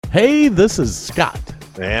Hey, this is Scott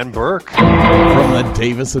and Burke from the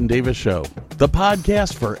Davis and Davis Show, the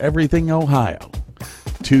podcast for everything Ohio.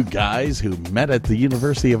 Two guys who met at the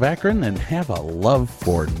University of Akron and have a love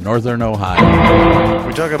for Northern Ohio.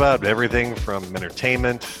 We talk about everything from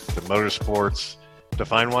entertainment to motorsports to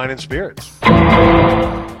fine wine and spirits.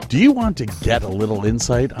 Do you want to get a little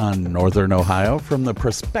insight on Northern Ohio from the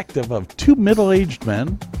perspective of two middle-aged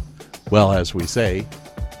men? Well, as we say,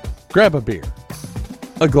 grab a beer,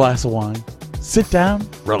 a glass of wine, sit down,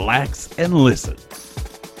 relax, and listen.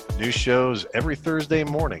 New shows every Thursday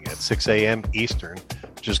morning at 6 a.m. Eastern.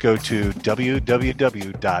 Just go to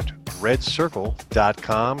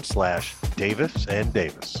www.redcircle.com/Davis and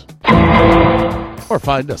Davis. Or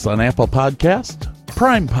find us on Apple Podcast,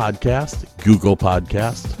 Prime Podcast, Google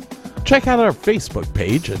Podcast. Check out our Facebook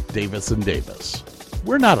page at Davis and Davis.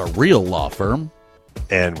 We're not a real law firm.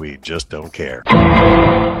 And we just don't care.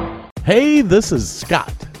 Hey, this is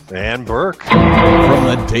Scott and Burke from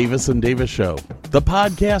the Davis and Davis Show, the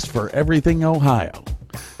podcast for everything Ohio.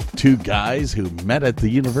 Two guys who met at the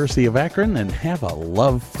University of Akron and have a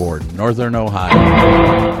love for Northern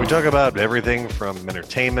Ohio. We talk about everything from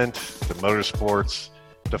entertainment to motorsports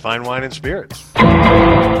to fine wine and spirits.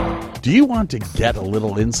 Do you want to get a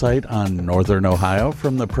little insight on Northern Ohio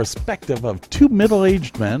from the perspective of two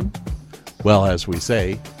middle-aged men? Well, as we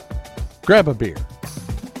say, grab a beer,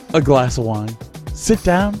 a glass of wine, sit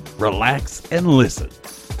down, relax, and listen.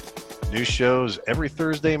 New shows every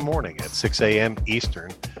Thursday morning at 6 a.m. Eastern.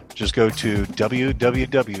 Just go to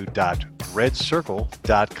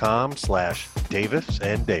www.redcircle.com/Davis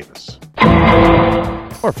and Davis.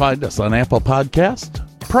 Or find us on Apple Podcast,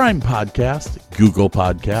 Prime Podcast, Google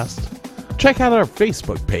Podcast. Check out our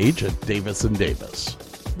Facebook page at Davis and Davis.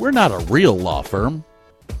 We're not a real law firm.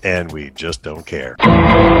 And we just don't care.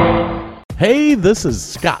 Hey, this is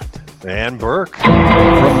Scott and Burke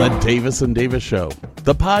from the Davis and Davis Show,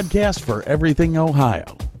 the podcast for everything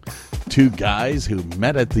Ohio. Two guys who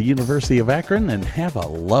met at the University of Akron and have a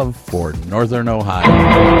love for Northern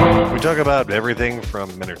Ohio. We talk about everything from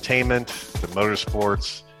entertainment to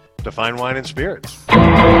motorsports to fine wine and spirits.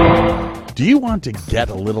 Do you want to get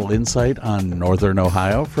a little insight on Northern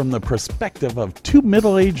Ohio from the perspective of two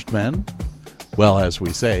middle-aged men? Well, as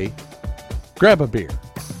we say, grab a beer,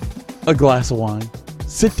 a glass of wine,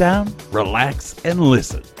 sit down, relax, and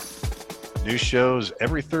listen. New shows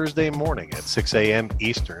every Thursday morning at 6 a.m.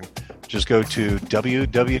 Eastern. Just go to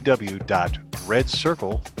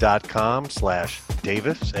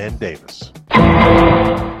www.redcircle.com/Davis and Davis.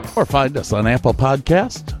 Or find us on Apple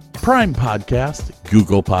Podcast, Prime Podcast,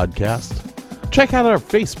 Google Podcast. Check out our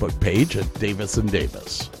Facebook page at Davis and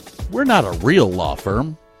Davis. We're not a real law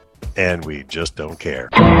firm. And we just don't care.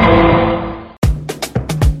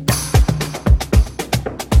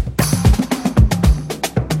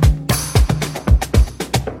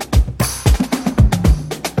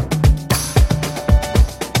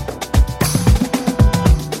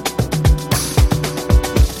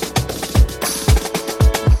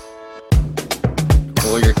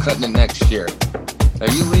 Well, you're cutting it next year. Are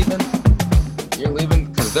you leaving? You're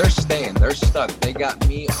leaving? Because they're staying. They're stuck. They got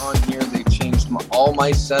me on here. They changed all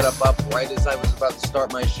my setup up right as I was about to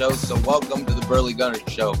start my show. So welcome to the Burley Gunner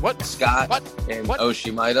Show. What? Scott and What?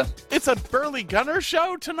 Oshimida. It's a Burley Gunner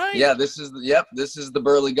Show tonight? Yeah, this is the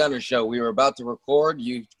Burley Gunner Show. We were about to record.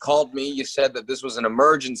 You called me. You said that this was an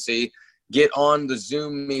emergency. Get on the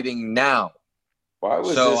Zoom meeting now. Why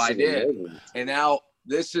was So this I did. amazing? And now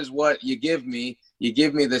this is what you give me. You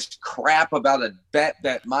give me this crap about a bet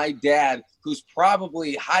that my dad, who's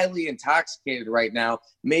probably highly intoxicated right now,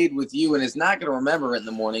 made with you and is not going to remember it in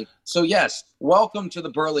the morning. So, yes, welcome to the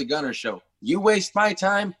Burley Gunner Show. You waste my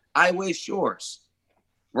time, I waste yours.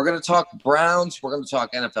 We're going to talk Browns. We're going to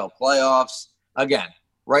talk NFL playoffs. Again,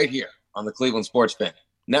 right here on the Cleveland Sports Fan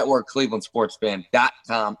Network,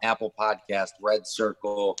 clevelandsportsfan.com, Apple Podcast, Red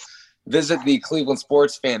Circle. Visit the Cleveland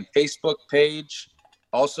Sports Fan Facebook page.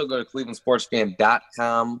 Also, go to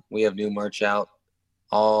clevelandsportsfan.com. We have new merch out.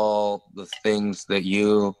 All the things that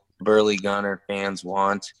you Burley Gunner fans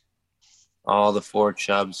want. All the Four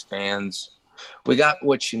Chubbs fans. We got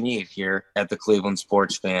what you need here at the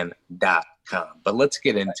clevelandsportsfan.com. But let's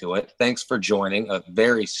get into it. Thanks for joining a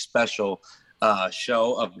very special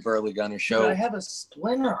show of the Burley Gunner Show. Dude, I have a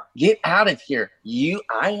splinter. Get out of here.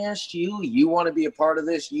 I asked you want to be a part of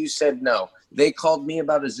this? You said no. They called me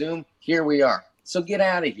about a Zoom. Here we are. So get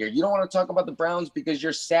out of here. You don't want to talk about the Browns because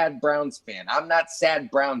you're sad Browns fan. I'm not sad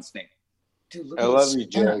Browns fan. Dude, look I at love this you,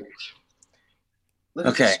 splinter. Jake. Look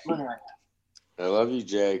at Okay. this splinter I have. I love you,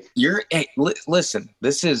 Jake. Listen,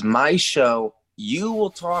 this is my show. You will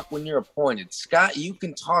talk when you're appointed. Scott, you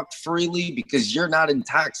can talk freely because you're not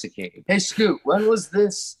intoxicated. Hey, Scoot, when was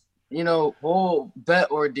this, whole bet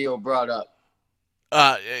ordeal brought up?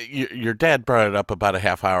 Your dad brought it up about a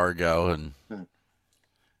half hour ago, and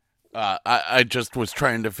I just was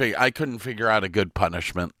trying to figure. I couldn't figure out a good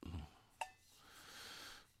punishment.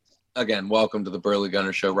 Again, welcome to the Burley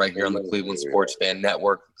Gunner Show right here on the Cleveland Sports Fan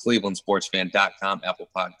Network, clevelandsportsfan.com, Apple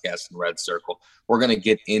Podcasts, and Red Circle. We're going to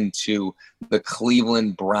get into the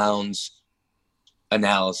Cleveland Browns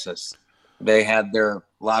analysis. They had their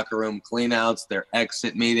locker room cleanouts, their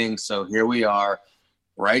exit meetings. So here we are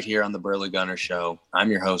right here on the Burley Gunner Show. I'm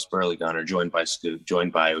your host, Burley Gunner, joined by Scoot,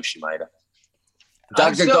 joined by Oshimaida.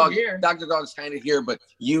 Dr. Dog's kind of here, but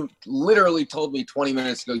you literally told me 20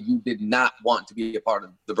 minutes ago you did not want to be a part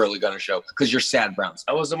of the Burley Gunner Show because you're sad Browns.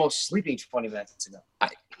 I was almost sleeping 20 minutes ago.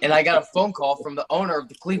 And I got a phone call from the owner of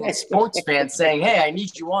the Cleveland Sports Fan saying, hey, I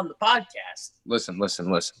need you on the podcast. Listen.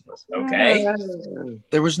 Okay.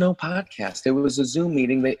 There was no podcast. It was a Zoom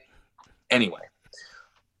meeting. Anyway,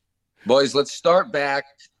 boys, let's start back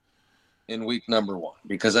in week number 1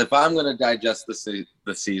 because if I'm going to digest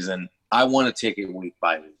the season, I want to take it week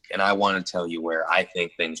by week, and I want to tell you where I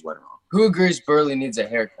think things went wrong. Who agrees Burley needs a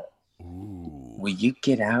haircut? Ooh. Will you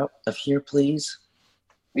get out of here, please?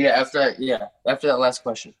 Yeah, after that last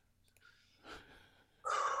question.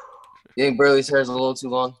 You think Burley's hair is a little too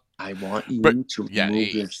long? I want you to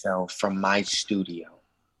remove yourself from my studio.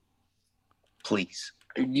 Please.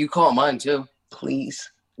 You call mine, too.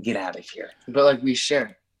 Please get out of here. But, we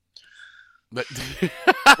share. But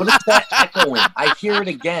what is that echoing? I hear it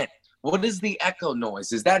again. What is the echo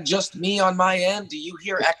noise? Is that just me on my end? Do you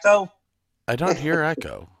hear echo? I don't hear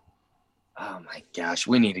echo. Oh, my gosh.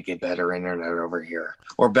 We need to get better internet over here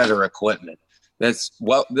or better equipment. This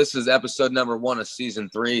is episode number 1 of season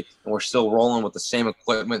 3, and we're still rolling with the same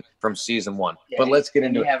equipment from season 1. Yeah, but let's get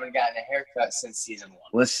into it. You haven't gotten a haircut since season 1.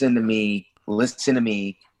 Listen to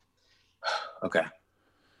me. Okay.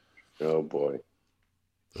 Oh, boy.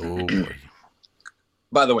 Oh, boy.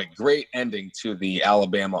 By the way, great ending to the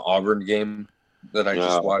Alabama-Auburn game that I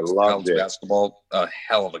just watched. College basketball, a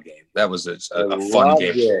hell of a game. That was a fun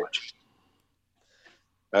game to watch.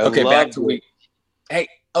 Okay, back to week. Hey,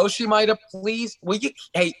 Oshimaida, please,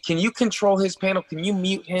 can you control his panel? Can you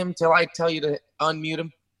mute him till I tell you to unmute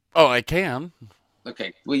him? Oh, I can.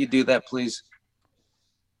 Okay, will you do that, please?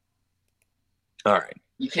 All right.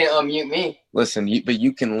 You can't unmute me. Listen, but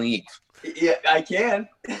you can leave. Yeah, I can.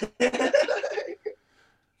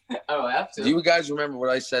 I don't have to. Do you guys remember what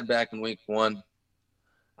I said back in week 1?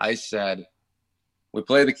 I said, we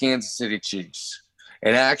play the Kansas City Chiefs.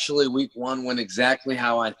 And actually, week 1 went exactly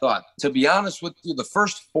how I thought. To be honest with you, the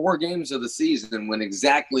first 4 games of the season went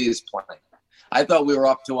exactly as planned. I thought we were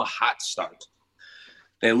up to a hot start.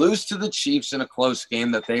 They lose to the Chiefs in a close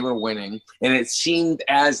game that they were winning, and it seemed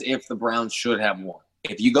as if the Browns should have won.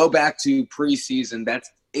 If you go back to preseason,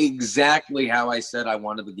 that's exactly how I said I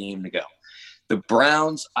wanted the game to go. The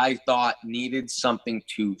Browns, I thought, needed something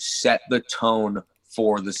to set the tone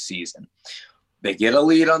for the season. They get a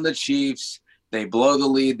lead on the Chiefs. They blow the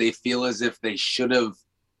lead. They feel as if they should have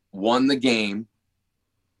won the game.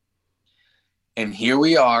 And here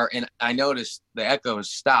we are. And I noticed the echoes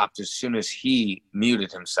stopped as soon as he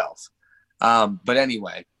muted himself. But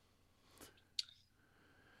anyway,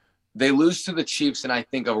 they lose to the Chiefs in, I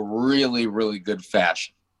think, a really, really good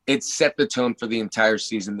fashion. It set the tone for the entire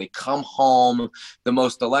season. They come home, the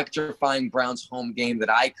most electrifying Browns home game that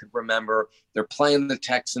I could remember. They're playing the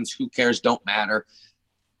Texans. Who cares? Don't matter.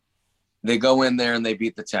 They go in there and they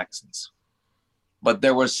beat the Texans. But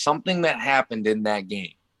there was something that happened in that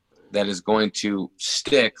game that is going to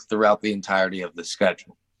stick throughout the entirety of the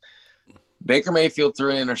schedule. Baker Mayfield threw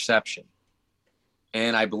an interception,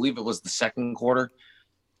 and I believe it was the second quarter.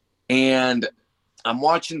 And I'm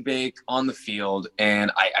watching Bake on the field,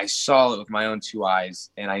 and I saw it with my own 2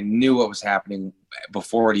 eyes, and I knew what was happening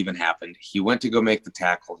before it even happened. He went to go make the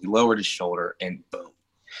tackle. He lowered his shoulder, and boom.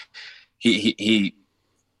 He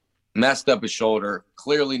messed up his shoulder,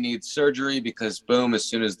 clearly needs surgery because, boom, as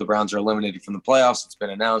soon as the Browns are eliminated from the playoffs, it's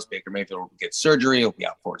been announced Baker Mayfield will get surgery. He'll be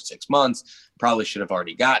out 4 to 6 months. Probably should have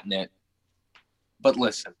already gotten it. But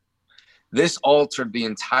listen, this altered the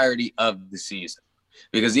entirety of the season.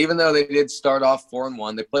 Because even though they did start off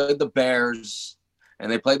 4-1, they played the Bears and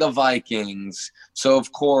they played the Vikings. So,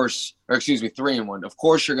 of course, 3-1. Of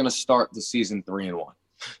course, you're going to start the season 3-1.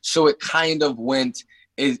 So it kind of went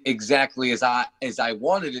exactly as I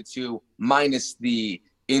wanted it to, minus the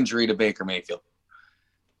injury to Baker Mayfield.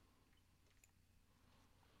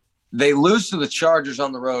 They lose to the Chargers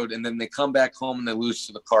on the road, and then they come back home and they lose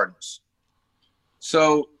to the Cardinals.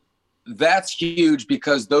 So That's huge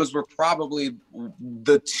because those were probably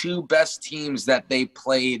the two best teams that they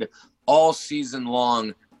played all season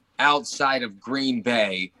long outside of Green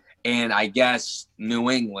Bay and I guess New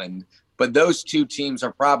England. But those two teams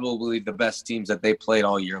are probably the best teams that they played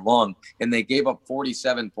all year long. And they gave up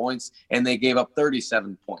 47 points and they gave up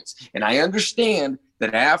 37 points. And I understand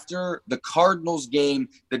that after the Cardinals game,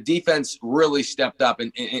 the defense really stepped up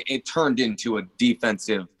and it turned into a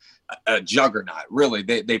defensive juggernaut. Really,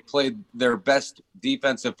 they played their best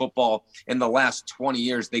defensive football in the last 20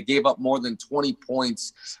 years. They gave up more than 20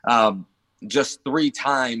 points just 3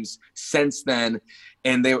 times since then,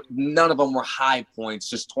 and none of them were high points,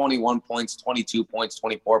 just 21 points, 22 points,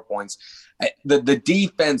 24 points. The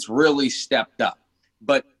defense really stepped up.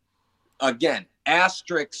 But again,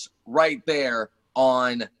 asterisks right there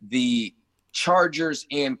on the Chargers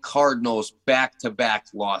and Cardinals back-to-back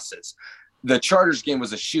losses. The Chargers game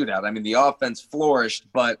was a shootout. I mean, the offense flourished,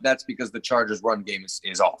 but that's because the Chargers run game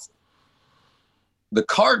is awful. The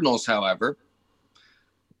Cardinals, however,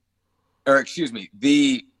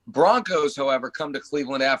 the Broncos, however, come to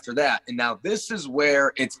Cleveland after that. And now this is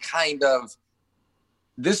where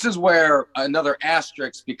another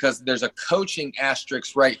asterisk, because there's a coaching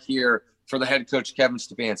asterisk right here for the head coach, Kevin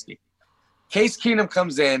Stefanski. Case Keenum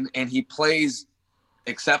comes in and he plays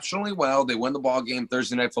exceptionally well. They win the ball game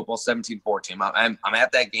Thursday Night Football 17-14. I'm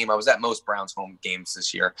at that game. I was at most Browns home games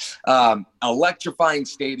this year. Electrifying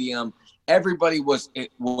stadium. Everybody was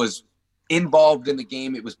involved in the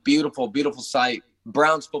game. It was beautiful, beautiful sight.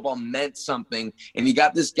 Browns football meant something. And you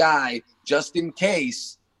got this guy, just in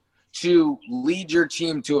case, to lead your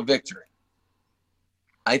team to a victory.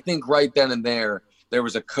 I think right then and there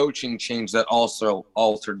was a coaching change that also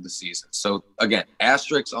altered the season. So, again,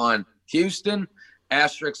 asterisks on Houston,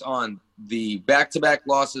 asterisks on the back-to-back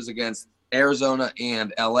losses against Arizona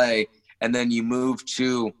and LA, and then you move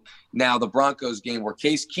to now the Broncos game where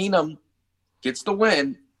Case Keenum gets the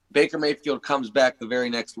win. Baker Mayfield comes back the very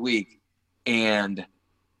next week and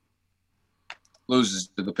loses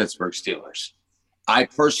to the Pittsburgh Steelers. I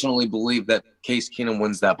personally believe that Case Keenum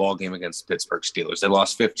wins that ball game against the Pittsburgh Steelers. They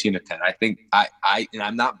lost 15-10. I think and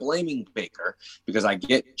I'm not blaming Baker because I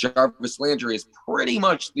get Jarvis Landry is pretty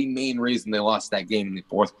much the main reason they lost that game in the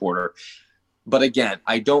fourth quarter. But again,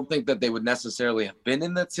 I don't think that they would necessarily have been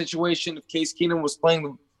in that situation if Case Keenum was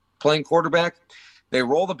playing quarterback. They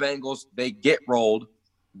roll the Bengals. They get rolled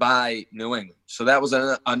by New England. So that was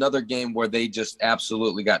another game where they just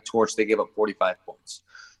absolutely got torched. They gave up 45 points.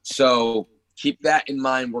 So keep that in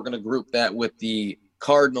mind. We're going to group that with the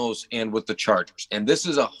Cardinals and with the Chargers. And this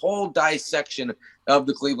is a whole dissection of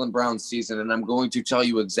the Cleveland Browns season, and I'm going to tell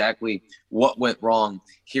you exactly what went wrong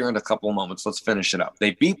here in a couple of moments. Let's finish it up.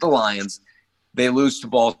 They beat the Lions. They lose to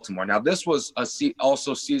Baltimore. Now, this was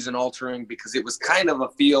also season-altering because it was kind of a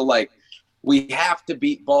feel like we have to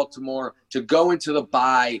beat Baltimore to go into the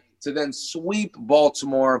bye, to then sweep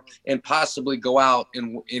Baltimore and possibly go out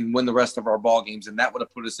and win the rest of our ball games. And that would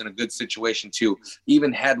have put us in a good situation too.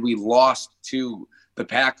 Even had we lost to the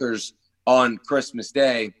Packers on Christmas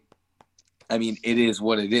Day, I mean, it is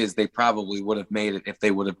what it is. They probably would have made it if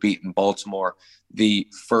they would have beaten Baltimore the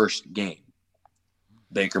first game.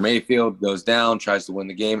 Baker Mayfield goes down, tries to win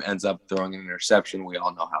the game, ends up throwing an interception. We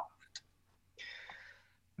all know how.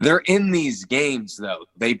 They're in these games, though.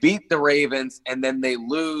 They beat the Ravens, and then they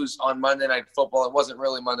lose on Monday Night Football. It wasn't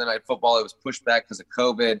really Monday Night Football. It was pushed back because of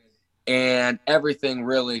COVID, and everything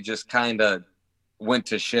really just kind of went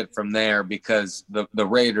to shit from there because the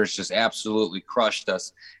Raiders just absolutely crushed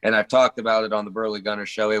us. And I've talked about it on the Burley Gunner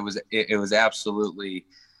Show. It was absolutely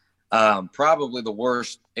probably the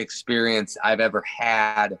worst experience I've ever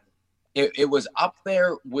had. It was up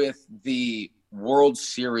there with the World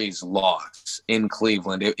Series loss in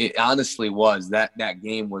Cleveland. It honestly was. That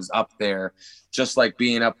game was up there, just like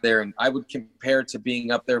being up there. And I would compare it to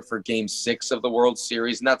being up there for Game 6 of the World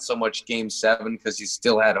Series, not so much Game 7 because you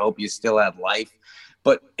still had hope, you still had life.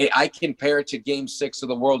 But I compare it to Game 6 of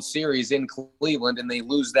the World Series in Cleveland, and they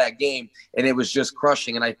lose that game, and it was just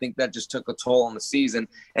crushing. And I think that just took a toll on the season.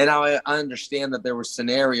 And I understand that there were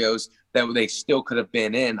scenarios that they still could have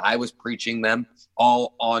been in. I was preaching them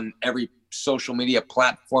all on every social media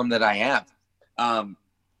platform that I have.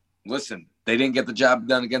 Listen, they didn't get the job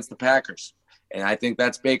done against the Packers. And I think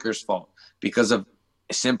that's Baker's fault because of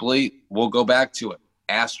simply, we'll go back to it.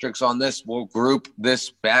 Asterisks on this, we'll group this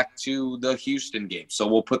back to the Houston game. So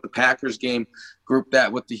we'll put the Packers game, group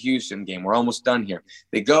that with the Houston game. We're almost done here.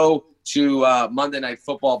 They go to Monday Night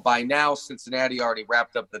Football. By now, Cincinnati already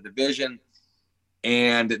wrapped up the division,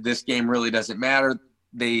 and this game really doesn't matter.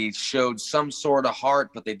 They showed some sort of heart,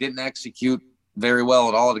 but they didn't execute very well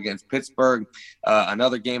at all against Pittsburgh.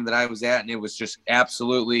 Another game that I was at, and it was just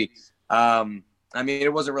absolutely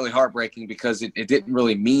it wasn't really heartbreaking because it didn't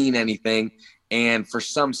really mean anything. And for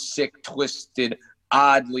some sick, twisted,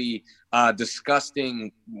 oddly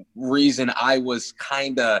disgusting reason, I was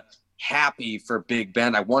kind of happy for Big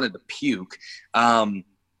Ben. I wanted to puke. And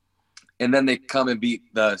then they come and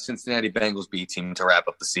beat the Cincinnati Bengals B team to wrap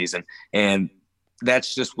up the season. And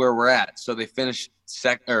that's just where we're at. So they finished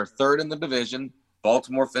third in the division.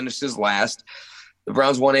 Baltimore finishes last. The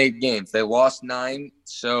Browns won 8 games. They lost 9,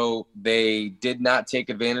 so they did not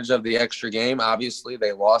take advantage of the extra game. Obviously,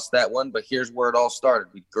 they lost that one, but here's where it all started.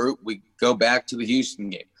 We go back to the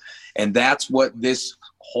Houston game, and that's what this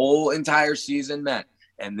whole entire season meant.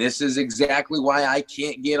 And this is exactly why I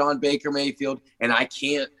can't get on Baker Mayfield, and I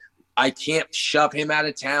can't shove him out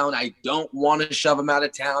of town. I don't want to shove him out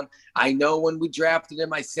of town. I know when we drafted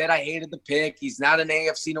him, I said I hated the pick. He's not an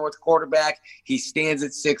AFC North quarterback. He stands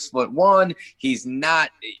at 6'1". He's not,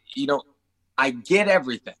 I get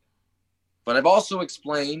everything. But I've also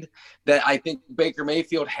explained that I think Baker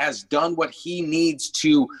Mayfield has done what he needs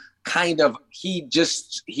to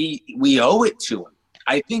we owe it to him.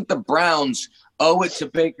 I think the Browns owe it to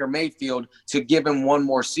Baker Mayfield to give him one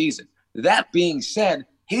more season. That being said,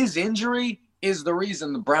 his injury is the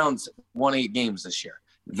reason the Browns won 8 games this year.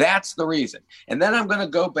 That's the reason. And then I'm going to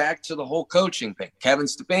go back to the whole coaching thing. Kevin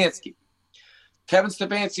Stefanski,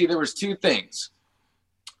 there was 2 things.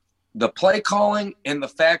 The play calling and the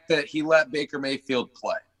fact that he let Baker Mayfield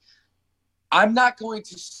play. I'm not going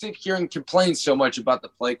to sit here and complain so much about the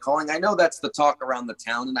play calling. I know that's the talk around the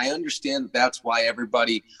town, and I understand that's why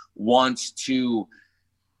everybody wants to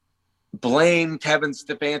blame Kevin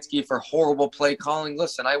Stefanski for horrible play calling.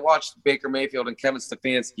 Listen, I watched Baker Mayfield and Kevin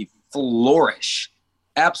Stefanski flourish,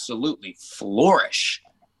 absolutely flourish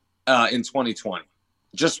in 2020.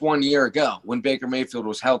 Just 1 year ago, when Baker Mayfield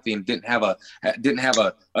was healthy and didn't have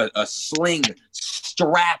a sling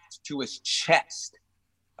strapped to his chest.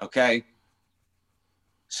 Okay,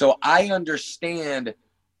 so I understand.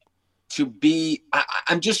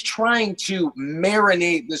 I'm just trying to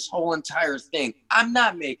marinate this whole entire thing. I'm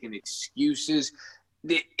not making excuses.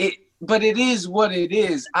 But it is what it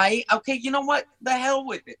is. You know what? The hell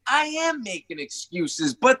with it. I am making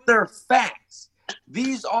excuses, but they're facts.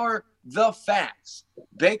 These are the facts.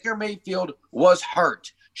 Baker Mayfield was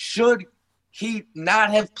hurt. Should he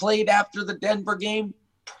not have played after the Denver game?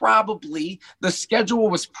 Probably. The schedule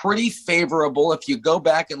was pretty favorable if you go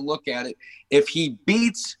back and look at it. If he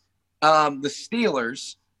beats the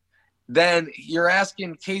Steelers, then you're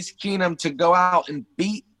asking Case Keenum to go out and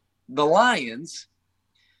beat the Lions,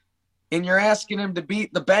 and you're asking him to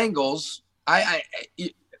beat the Bengals.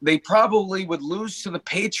 They probably would lose to the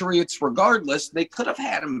Patriots regardless. They could have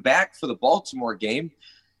had him back for the Baltimore game.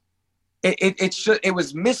 It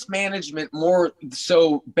was mismanagement, more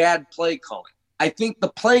so bad play calling. I think the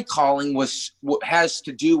play calling has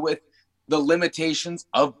to do with the limitations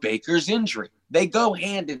of Baker's injury. They go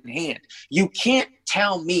hand in hand. You can't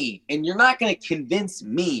tell me, and you're not going to convince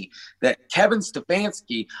me that Kevin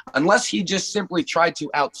Stefanski, unless he just simply tried to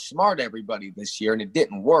outsmart everybody this year and it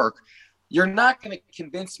didn't work, you're not going to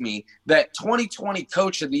convince me that 2020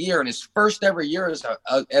 Coach of the Year in his first ever year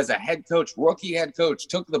as a head coach, rookie head coach,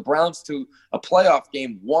 took the Browns to a playoff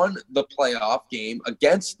game, won the playoff game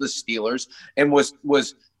against the Steelers, and was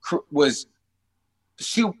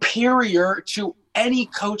superior to any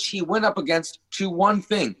coach he went up against to one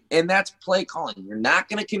thing, and that's play calling. You're not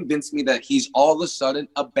going to convince me that he's all of a sudden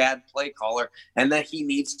a bad play caller and that he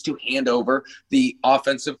needs to hand over the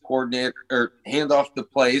offensive coordinator or hand off the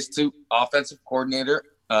plays to offensive coordinator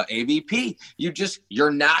AVP.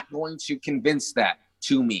 You're not going to convince that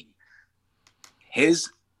to me. His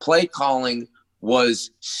play calling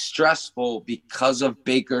was stressful because of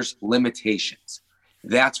Baker's limitations.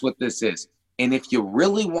 That's what this is. And if you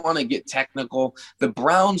really want to get technical, the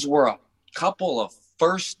Browns were a couple of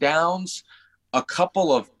first downs, a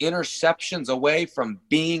couple of interceptions away from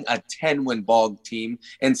being a 10-win ball team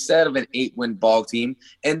instead of an 8-win ball team,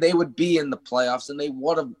 and they would be in the playoffs, and they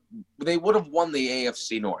would have won the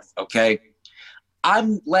AFC North, okay?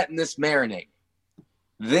 I'm letting this marinate.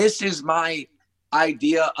 This is my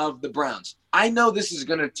idea of the Browns. I know this is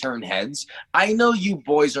going to turn heads. I know you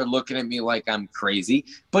boys are looking at me like I'm crazy,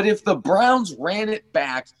 but if the Browns ran it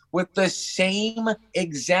back with the same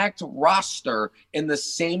exact roster and the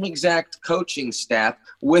same exact coaching staff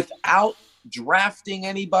without drafting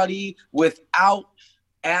anybody, without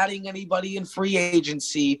adding anybody in free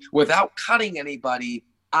agency, without cutting anybody,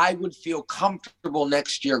 I would feel comfortable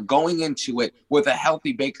next year going into it with a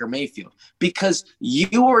healthy Baker Mayfield, because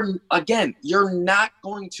you're not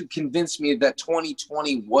going to convince me that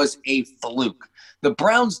 2020 was a fluke. The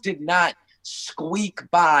Browns did not squeak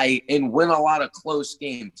by and win a lot of close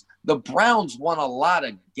games. The Browns won a lot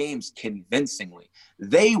of games convincingly.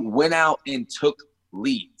 They went out and took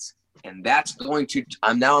leads. And that's going to –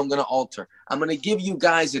 I'm going to alter. I'm going to give you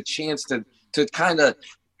guys a chance to kind of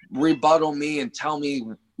rebuttal me and tell me,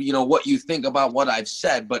 what you think about what I've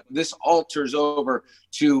said. But this alters over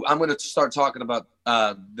to – I'm going to start talking about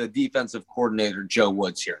the defensive coordinator, Joe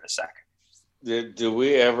Woods, here in a second. Do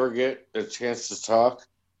we ever get a chance to talk?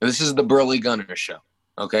 This is the Burley Gunner Show.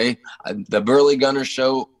 Okay, the Burley Gunner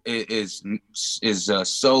Show is a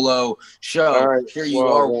solo show. All right. Here you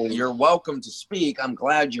are. You're welcome to speak. I'm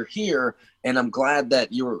glad you're here, and I'm glad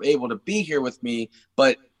that you were able to be here with me.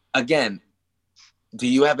 But again, do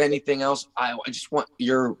you have anything else? I just want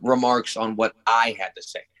your remarks on what I had to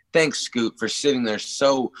say. Thanks, Scoot, for sitting there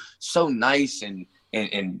so nice and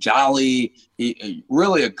jolly. You're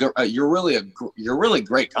really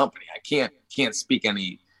great company. I can't speak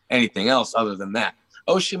anything else other than that.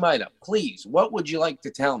 Oshimida, please, what would you like to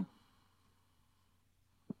tell me?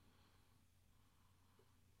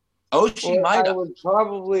 Oshimida. Well, I would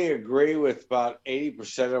probably agree with about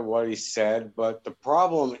 80% of what he said, but the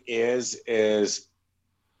problem is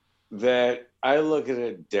that I look at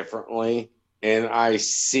it differently, and I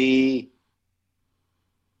see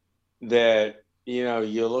that,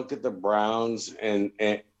 you look at the Browns and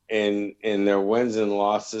their wins and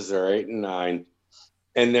losses are 8 and 9.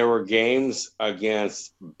 And there were games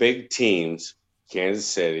against big teams, Kansas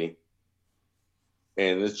City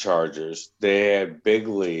and the Chargers. They had big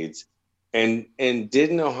leads and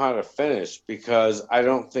didn't know how to finish, because I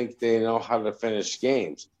don't think they know how to finish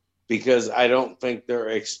games, because I don't think they're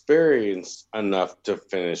experienced enough to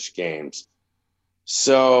finish games.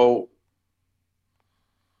 So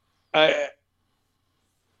I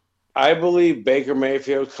believe Baker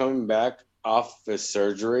Mayfield coming back off his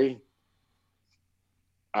surgery,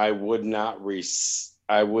 I would not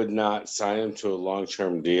sign him to a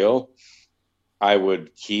long-term deal. I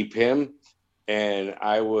would keep him, and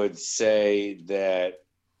I would say that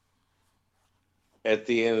at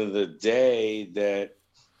the end of the day that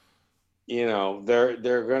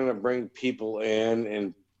they're going to bring people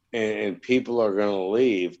in and people are going to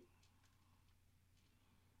leave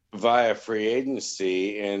via free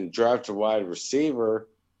agency and draft a wide receiver.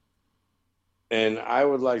 And I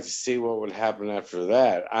would like to see what would happen after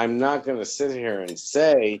that. I'm not going to sit here and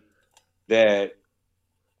say that,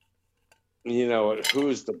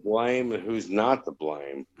 who's to blame and who's not to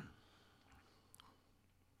blame,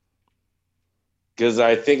 because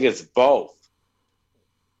I think it's both.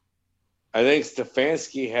 I think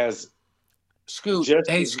Stefanski has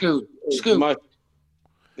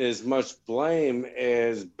as much blame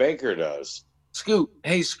as Baker does. Scoot.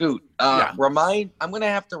 I'm going to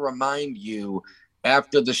have to remind you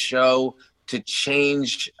after the show to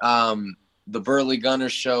change the Burley Gunner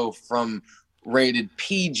Show from rated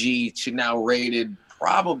PG to now rated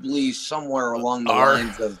probably somewhere along the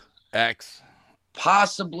lines of X.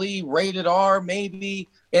 Possibly rated R, maybe.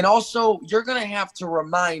 And also, you're going to have to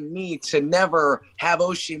remind me to never have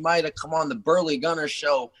Oshimida come on the Burley Gunner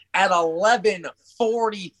Show at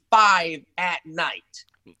 11:45 at night.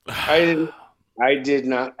 I did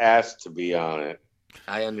not ask to be on it.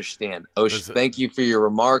 I understand. Thank you for your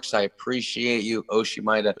remarks. I appreciate you,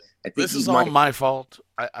 Oshimida. This is all my fault.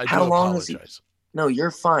 I do apologize. No,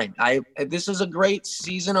 you're fine. This is a great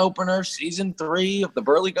season opener, season 3 of the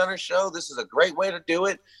Burley Gunner Show. This is a great way to do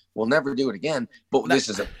it. We'll never do it again, but this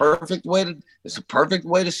is a perfect way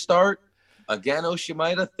to start. Again,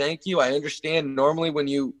 Oshimida, thank you. I understand normally when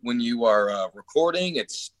you are recording,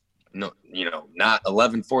 it's not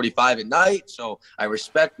 11:45 at night. So I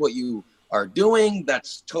respect what you are doing.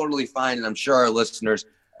 That's totally fine, and I'm sure our listeners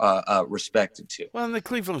respect it too. Well, and the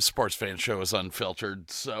Cleveland Sports Fan Show is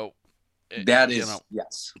unfiltered, so that is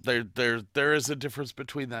yes. There is a difference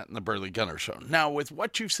between that and the Burley Gunner Show. Now, with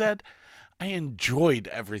what you said, I enjoyed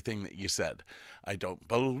everything that you said. I don't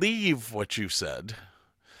believe what you said,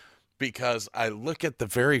 because I look at the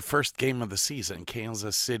very first game of the season,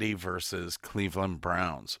 Kansas City versus Cleveland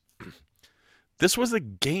Browns. This was a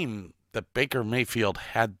game that Baker Mayfield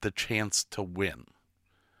had the chance to win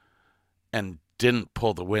and didn't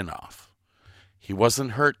pull the win off. He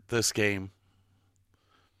wasn't hurt this game.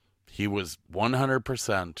 He was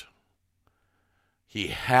 100%. He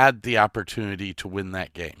had the opportunity to win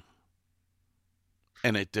that game,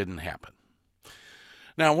 and it didn't happen.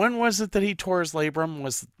 Now, when was it that he tore his labrum?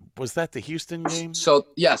 Was that the Houston game? So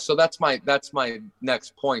that's my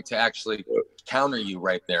next point to actually counter you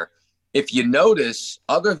right there. If you notice,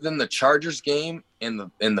 other than the Chargers game in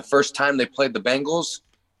the first time they played the Bengals,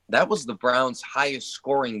 that was the Browns' highest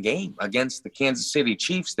scoring game against the Kansas City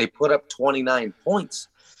Chiefs. They put up 29 points.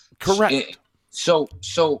 Correct. So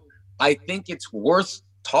I think it's worth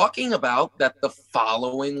talking about that the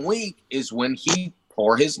following week is when he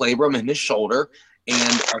tore his labrum in his shoulder,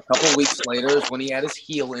 and a couple weeks later is when he had his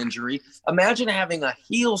heel injury. Imagine having a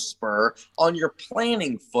heel spur on your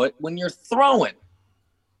planning foot when you're throwing.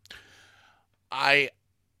 I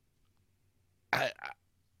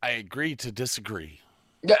agree to disagree.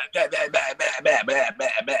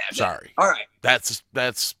 Sorry. All right. That's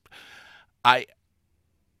I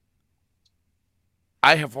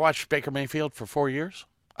have watched Baker Mayfield for 4 years.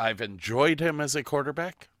 I've enjoyed him as a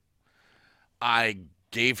quarterback. I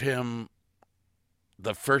gave him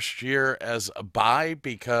the first year as a bye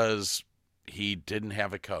because he didn't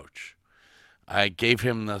have a coach. I gave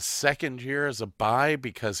him the second year as a bye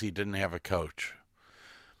because he didn't have a coach.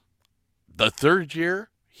 The third year,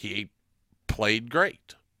 he played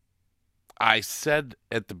great. I said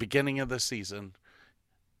at the beginning of the season,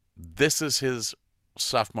 this is his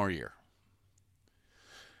sophomore year.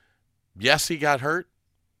 Yes, he got hurt.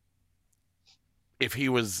 If he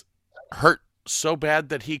was hurt so bad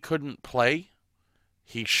that he couldn't play,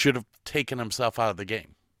 he should have taken himself out of the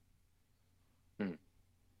game.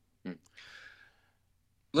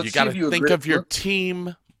 You got to think of your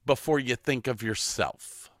team before you think of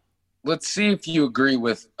yourself. Let's see if you agree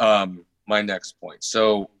with my next point.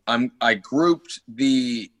 So I grouped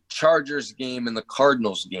the Chargers game and the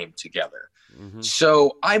Cardinals game together. Mm-hmm.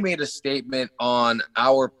 So I made a statement on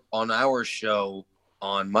our show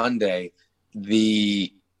on Monday.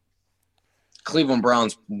 The Cleveland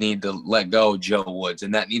Browns need to let go of Joe Woods,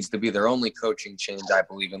 and that needs to be their only coaching change, I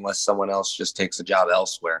believe, unless someone else just takes a job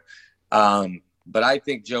elsewhere. But I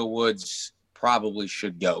think Joe Woods probably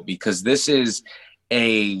should go because this is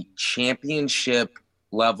a championship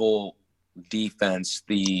level defense.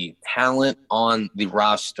 The talent on the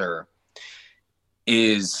roster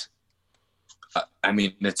is,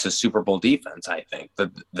 it's a Super Bowl defense, I think.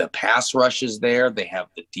 The pass rush is there. They have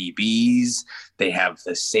the DBs. They have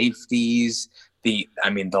the safeties. The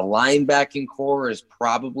linebacking core is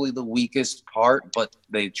probably the weakest part, but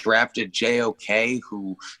they drafted JOK,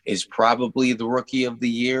 who is probably the rookie of the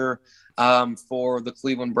year for the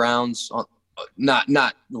Cleveland Browns.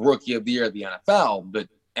 Not rookie of the year of the NFL, but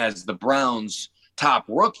as the Browns' top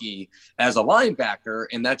rookie as a linebacker,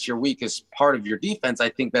 and that's your weakest part of your defense, I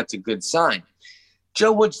think that's a good sign.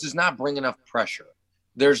 Joe Woods does not bring enough pressure.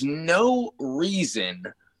 There's no reason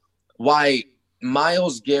why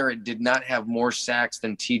Myles Garrett did not have more sacks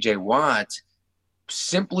than TJ Watt,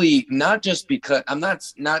 simply not just because I'm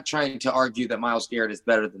not trying to argue that Myles Garrett is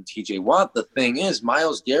better than TJ Watt. The thing is,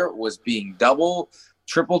 Myles Garrett was being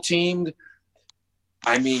triple teamed.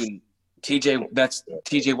 TJ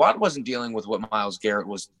Watt wasn't dealing with what Myles Garrett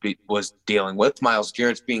was dealing with. Myles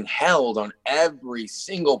Garrett's being held on every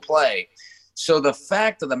single play. So the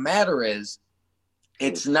fact of the matter is,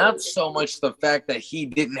 it's not so much the fact that he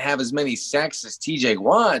didn't have as many sacks as TJ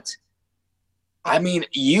Watt.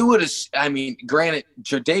 Granted,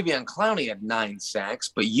 Jadeveon Clowney had 9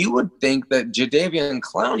 sacks, but you would think that Jadeveon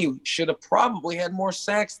Clowney should have probably had more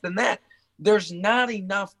sacks than that. There's not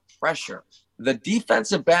enough pressure. The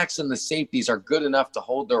defensive backs and the safeties are good enough to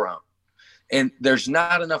hold their own, and there's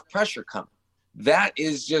not enough pressure coming. That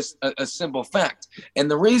is just a simple fact. And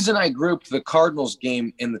the reason I grouped the Cardinals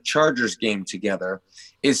game and the Chargers game together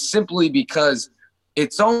is simply because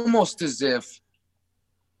it's almost as if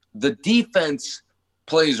the defense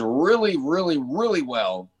plays really, really, really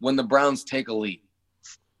well when the Browns take a lead.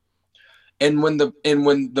 And when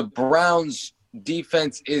the Browns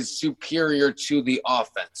defense is superior to the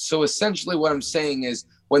offense. So essentially what I'm saying is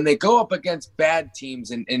when they go up against bad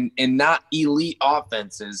teams and not elite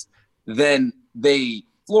offenses, then they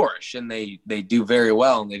flourish and they do very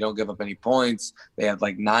well and they don't give up any points. They had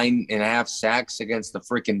like 9.5 sacks against the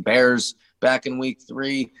freaking Bears back in week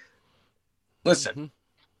 3. Listen,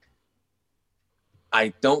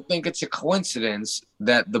 I don't think it's a coincidence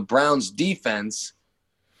that the Browns defense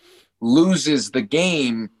loses the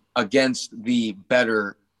game against the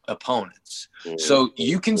better opponents. So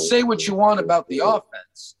you can say what you want about the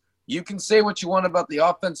offense. You can say what you want about the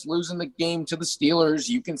offense losing the game to the Steelers.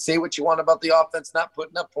 You can say what you want about the offense not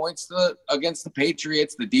putting up points against the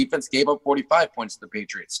Patriots. The defense gave up 45 points to the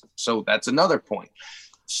Patriots. So that's another point.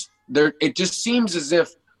 It just seems as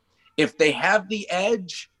if they have the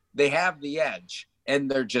edge, they have the edge. and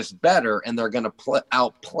they're just better and they're going to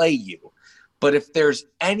outplay you. But if there's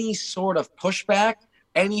any sort of pushback,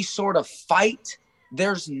 any sort of fight,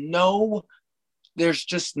 there's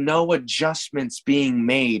just no adjustments being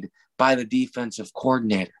made by the defensive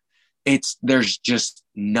coordinator. There's just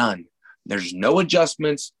none. There's no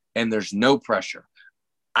adjustments and there's no pressure.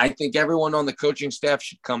 I think everyone on the coaching staff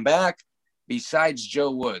should come back besides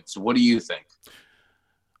Joe Woods. What do you think?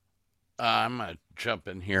 I'm going to jump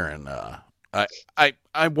in here, and I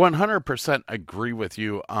 100% agree with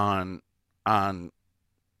you on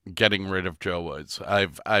getting rid of Joe Woods.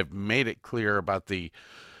 I've made it clear about the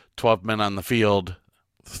 12 men on the field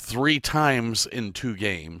 3 times in 2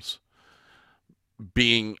 games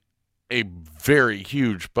being a very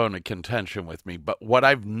huge bone of contention with me. But what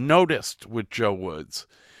I've noticed with Joe Woods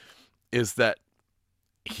is that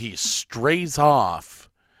he strays off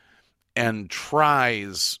and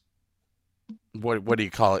tries, what do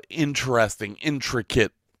you call it, interesting,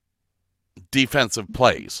 intricate defensive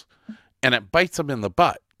plays, and it bites him in the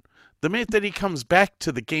butt. The minute that he comes back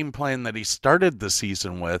to the game plan that he started the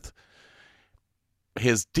season with,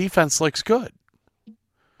 his defense looks good.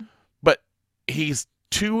 But he's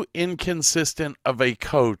too inconsistent of a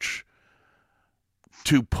coach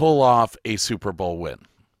to pull off a Super Bowl win.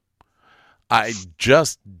 I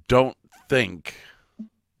just don't think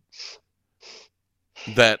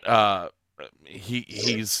that I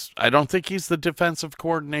don't think he's the defensive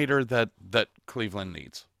coordinator that Cleveland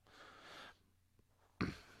needs.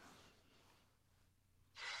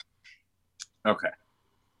 Okay.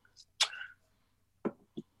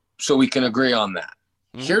 So we can agree on that.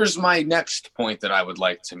 Mm-hmm. Here's my next point that I would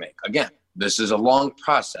like to make. Again, this is a long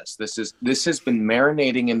process. This has been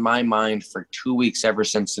marinating in my mind for 2 weeks ever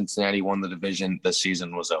since Cincinnati won the division. The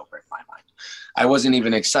season was over in my mind. I wasn't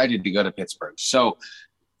even excited to go to Pittsburgh. So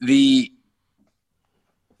the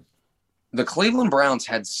Cleveland Browns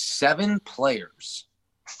had 7 players,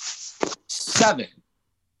 7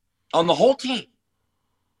 on the whole team,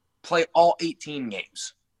 play all 18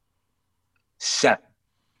 games. 7.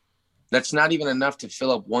 That's not even enough to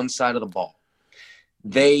fill up one side of the ball.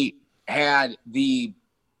 They had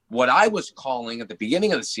what I was calling at the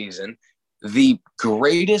beginning of the season, the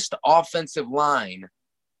greatest offensive line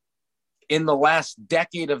in the last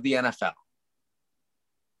decade of the NFL.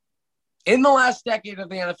 In the last decade of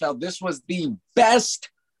the NFL, this was the best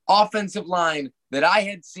offensive line that I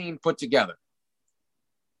had seen put together.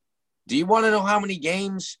 Do you want to know how many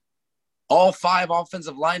games all 5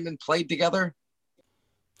 offensive linemen played together?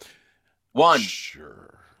 1.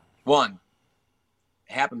 Sure. 1.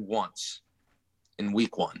 It happened once in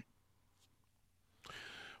week 1.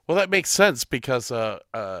 Well, that makes sense because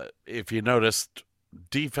if you noticed,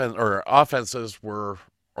 defenses were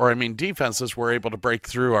able to break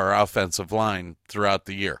through our offensive line throughout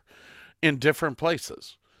the year in different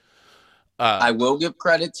places. I will give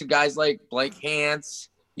credit to guys like Blake Hance,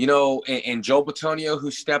 and Joe Bitonio, who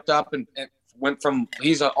stepped up and went from,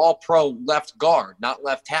 he's an all-pro left guard, not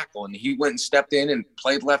left tackle, and he went and stepped in and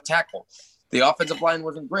played left tackle. The offensive line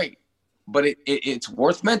wasn't great, but it's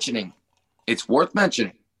worth mentioning. It's worth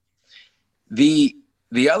mentioning. The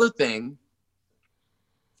other thing,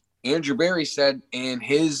 Andrew Berry said in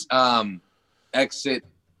his exit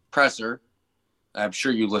presser, I'm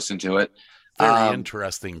sure you listened to it. Very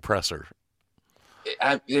interesting presser.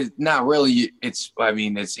 It's not really. It's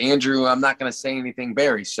Andrew. I'm not going to say anything,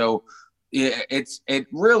 Berry. So it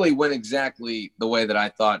really went exactly the way that I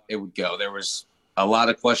thought it would go. There was a lot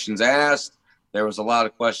of questions asked. There was a lot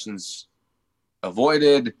of questions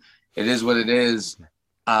avoided. It is what it is.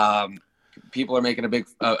 People are making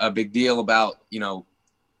a big deal about,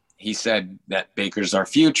 he said that Baker's our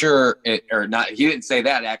future, or not. He didn't say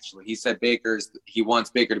that, actually. He said he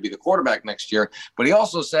wants Baker to be the quarterback next year, but he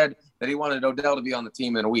also said that he wanted Odell to be on the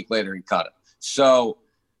team, and a week later he cut him. So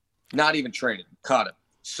not even traded, cut him.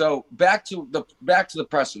 So back to the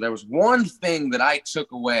presser. There was one thing that I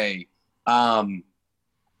took away,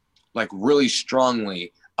 really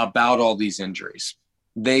strongly about all these injuries.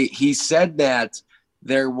 He said that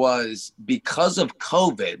there was, because of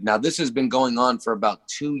COVID, now this has been going on for about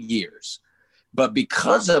 2 years, but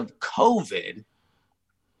because of COVID,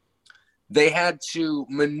 they had to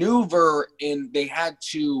maneuver and they had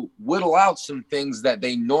to whittle out some things that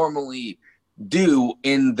they normally do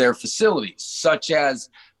in their facilities, such as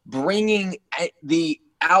bringing the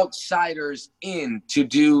outsiders in to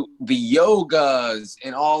do the yogas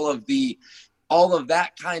and all of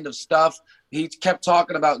that kind of stuff. He kept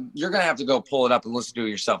talking about, you're going to have to go pull it up and listen to it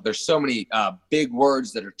yourself. There's so many big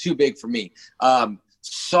words that are too big for me.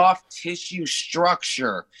 Soft tissue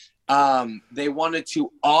structure. They wanted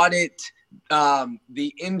to audit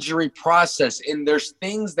the injury process, and there's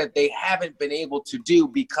things that they haven't been able to do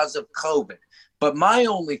because of COVID. But my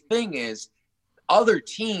only thing is, other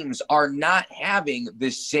teams are not having the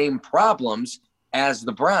same problems as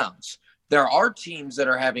the Browns. There are teams that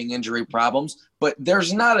are having injury problems, but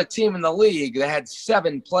there's not a team in the league that had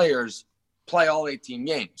 7 players play all 18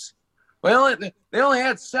 games. They only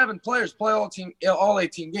had 7 players play all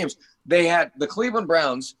 18 games. They had the Cleveland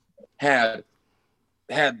Browns had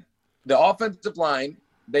the offensive line.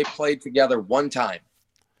 They played together one time.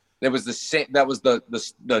 It was the same. That was the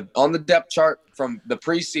on the depth chart from the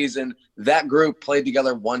preseason. That group played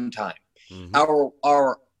together one time. Mm-hmm.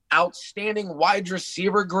 Our outstanding wide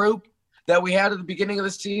receiver group that we had at the beginning of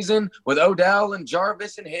the season with Odell and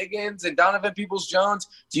Jarvis and Higgins and Donovan Peoples-Jones.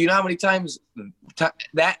 Do you know how many times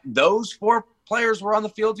that those 4 players were on the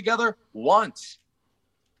field together? Once.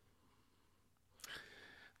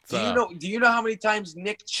 Do you know how many times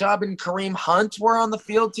Nick Chubb and Kareem Hunt were on the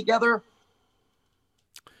field together?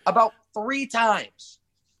 About 3 times.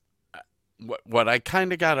 What I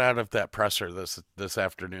kind of got out of that presser this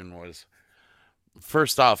afternoon was,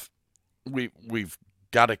 first off, we've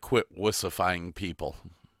got to quit wussifying people.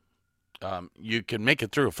 You can make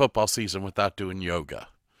it through a football season without doing yoga.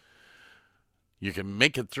 You can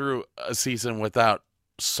make it through a season without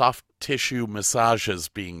soft tissue massages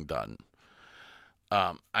being done.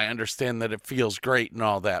 I understand that it feels great and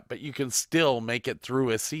all that, but you can still make it through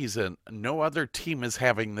a season. No other team is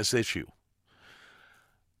having this issue.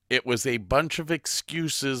 It was a bunch of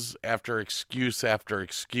excuses after excuse after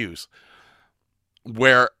excuse,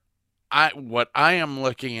 where what I am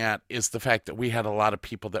looking at is the fact that we had a lot of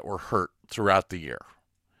people that were hurt throughout the year.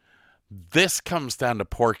 This comes down to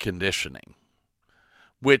poor conditioning,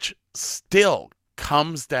 which still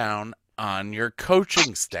comes down on your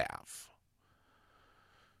coaching staff.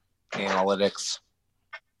 Analytics.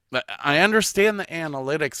 I understand the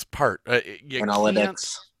analytics part.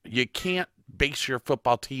 You can't base your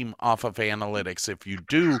football team off of analytics. If you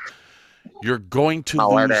do, you're going to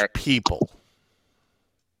lose people.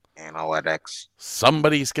 Analytics.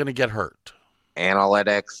 Somebody's going to get hurt.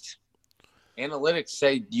 Analytics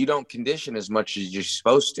say you don't condition as much as you're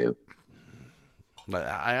supposed to.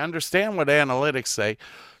 I understand what analytics say.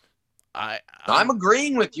 I'm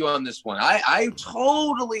agreeing with you on this one. I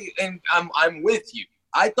totally, and I'm with you.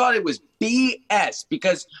 I thought it was BS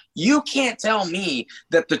because you can't tell me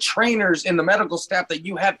that the trainers and the medical staff that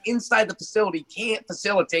you have inside the facility can't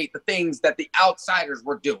facilitate the things that the outsiders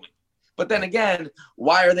were doing. But then again,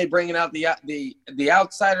 why are they bringing out the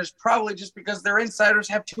outsiders? Probably just because their insiders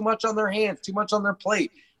have too much on their hands, too much on their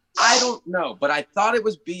plate. I don't know, but I thought it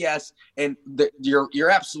was BS, and you're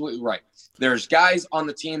absolutely right. There's guys on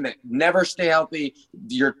the team that never stay healthy.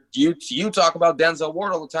 You talk about Denzel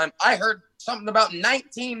Ward all the time. I heard something about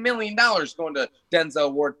 $19 million going to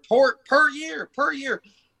Denzel Ward per year.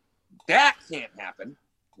 That can't happen.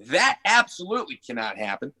 That absolutely cannot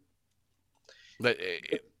happen. But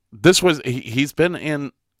he's been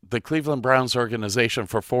in the Cleveland Browns organization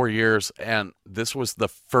for 4 years, and this was the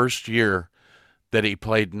first year that he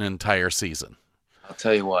played an entire season. I'll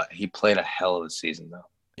tell you what, he played a hell of a season, though.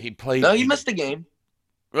 He missed a game.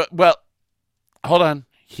 Well, hold on.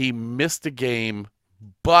 He missed a game,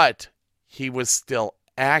 but he was still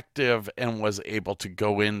active and was able to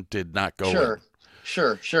go in, did not go in.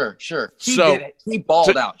 Sure. He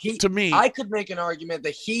balled out. To me, I could make an argument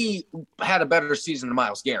that he had a better season than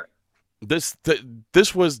Myles Garrett. This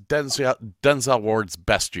was Denzel Ward's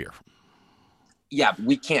best year. Yeah, but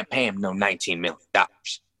we can't pay him no $19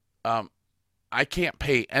 million. I can't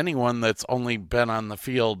pay anyone that's only been on the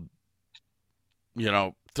field,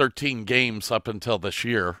 13 games up until this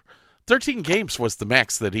year. 13 games was the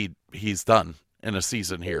max that he's done in a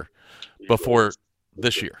season here before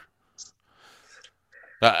this year.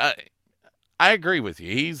 I agree with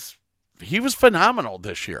you. He was phenomenal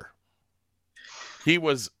this year. He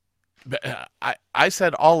was. I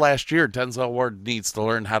said all last year Denzel Ward needs to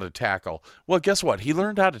learn how to tackle. Well, guess what? He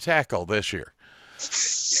learned how to tackle this year.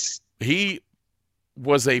 He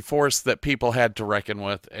was a force that people had to reckon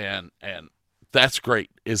with, and that's great.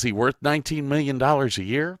 Is he worth $19 million a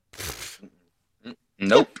year?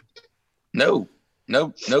 Nope. No.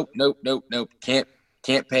 Can't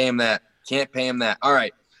pay him that. All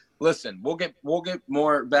right. Listen, we'll get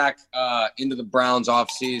more back into the Browns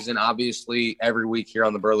offseason, obviously, every week here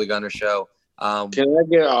on the Burley Gunner Show. Can I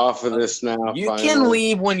get off of this now? You can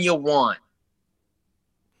leave when you want.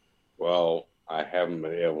 Well, I haven't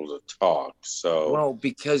been able to talk, so. Well,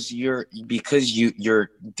 because you're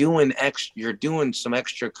doing some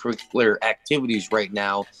extracurricular activities right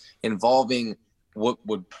now involving what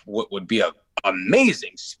would be a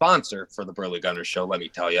amazing sponsor for the Burley Gunner Show, let me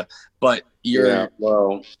tell you. But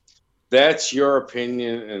well, that's your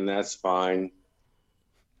opinion, and that's fine.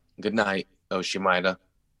 Good night, Oshimaida.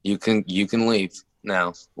 You can leave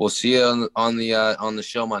now. We'll see you on the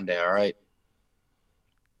show Monday. All right.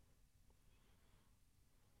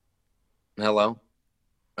 Hello,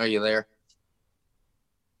 are you there?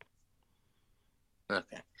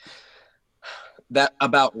 Okay. That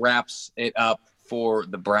about wraps it up for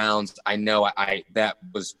the Browns. I know that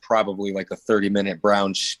was probably like a 30-minute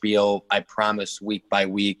Browns spiel. I promise week by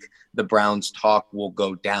week the Browns talk will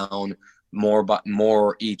go down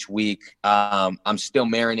more each week. I'm still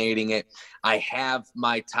marinating it. I have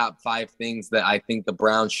my top 5 things that I think the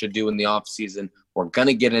Browns should do in the offseason. We're going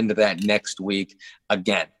to get into that next week.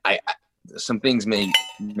 Again, some things may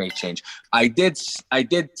change. I did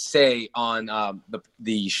say on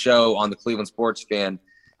the show on the Cleveland Sports Fan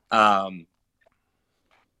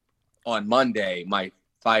on Monday my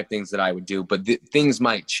 5 things that I would do, but things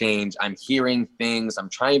might change. I'm hearing things. I'm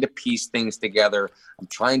trying to piece things together. I'm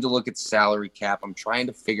trying to look at salary cap. I'm trying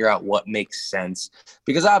to figure out what makes sense,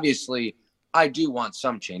 because obviously I do want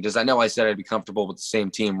some changes. I know I said I'd be comfortable with the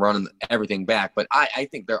same team running everything back, but I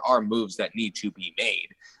think there are moves that need to be made,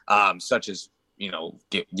 such as,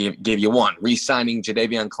 give you one, re-signing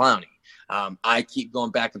Jadeveon Clowney. I keep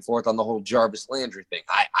going back and forth on the whole Jarvis Landry thing.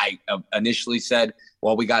 I initially said,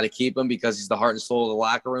 well, we got to keep him because he's the heart and soul of the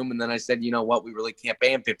locker room. And then I said, you know what? We really can't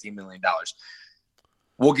pay him $15 million.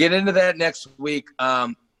 We'll get into that next week.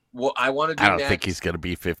 What I want to do I don't think he's going to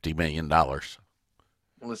be $50 million.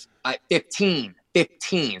 Listen, 15.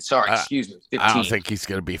 Sorry, excuse me. 15. I don't think he's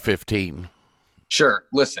going to be 15. Sure.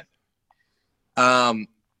 Listen.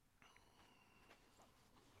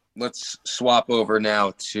 Let's swap over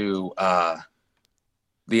now to the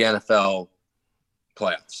NFL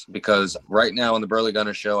playoffs, because right now on the Burley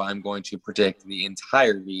Gunner Show, I'm going to predict the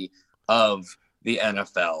entirety of the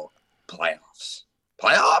NFL playoffs.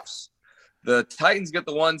 The Titans get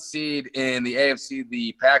the 1 seed in the AFC.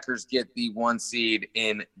 The Packers get the 1 seed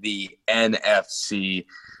in the NFC.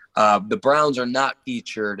 The Browns are not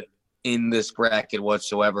featured in this bracket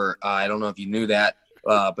whatsoever. I don't know if you knew that,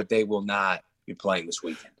 but they will not be playing this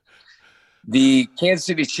weekend. The Kansas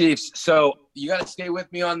City Chiefs. So you got to stay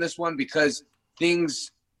with me on this one, because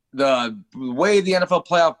the way the NFL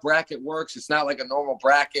playoff bracket works, it's not like a normal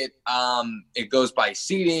bracket. It goes by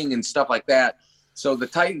seeding and stuff like that. So the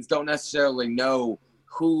Titans don't necessarily know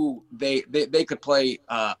who they could play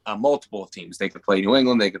multiple teams. They could play New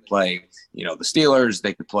England. They could play, the Steelers.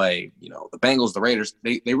 They could play, the Bengals, the Raiders.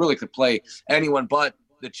 They really could play anyone but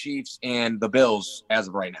the Chiefs and the Bills as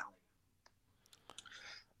of right now.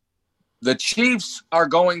 The Chiefs are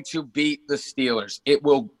going to beat the Steelers. It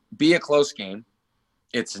will be a close game.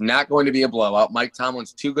 It's not going to be a blowout. Mike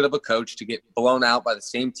Tomlin's too good of a coach to get blown out by the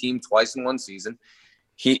same team twice in one season.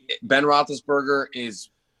 Ben Roethlisberger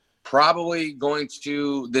is probably going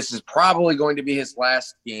to – this is probably going to be his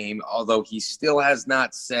last game, although he still has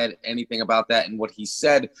not said anything about that. And what he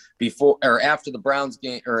said before or after the Browns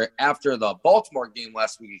game, or after the Baltimore game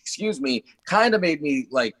last week, kind of made me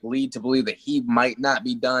lead to believe that he might not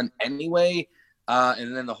be done anyway.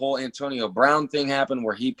 And then the whole Antonio Brown thing happened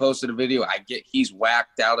where he posted a video. I get he's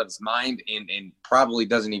whacked out of his mind and probably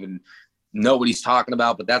doesn't even know what he's talking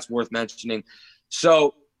about, but that's worth mentioning.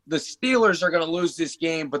 So the Steelers are going to lose this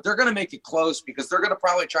game, but they're going to make it close because they're going to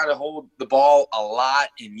probably try to hold the ball a lot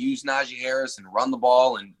and use Najee Harris and run the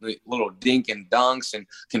ball and little dink and dunks and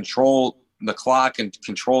control the clock and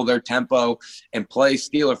control their tempo and play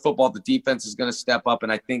Steeler football. The defense is going to step up,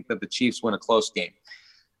 and I think that the Chiefs win a close game.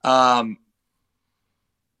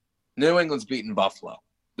 New England's beating Buffalo.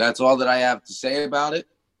 That's all that I have to say about it.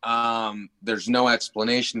 There's no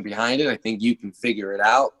explanation behind it. I think you can figure it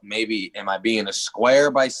out. Maybe am I being a square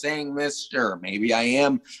by saying this? Sure, maybe I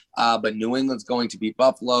am. But New England's going to beat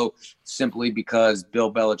Buffalo simply because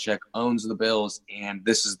Bill Belichick owns the Bills, and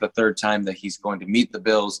this is the third time that he's going to meet the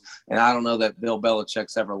Bills. And I don't know that Bill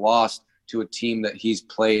Belichick's ever lost to a team that he's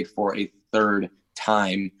played for a third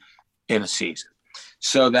time in a season.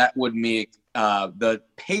 So that would make the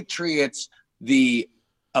Patriots the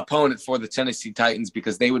opponent for the Tennessee Titans,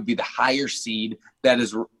 because they would be the higher seed that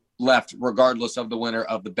is left regardless of the winner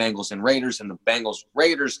of the Bengals and Raiders. And the Bengals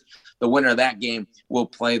Raiders, the winner of that game, will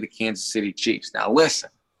play the Kansas City Chiefs. Now listen,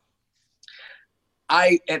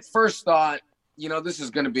 I at first thought, this is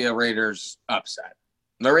going to be a Raiders upset.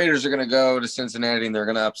 The Raiders are going to go to Cincinnati and they're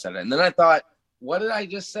going to upset it. And then I thought, what did I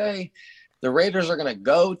just say? The Raiders are going to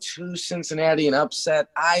go to Cincinnati and upset?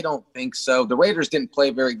 I don't think so. The Raiders didn't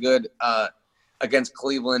play very good against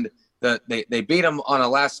Cleveland. They beat them on a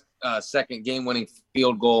last second game-winning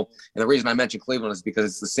field goal. And the reason I mentioned Cleveland is because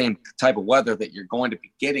it's the same type of weather that you're going to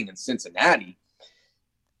be getting in Cincinnati.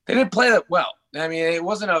 They didn't play that well. I mean, it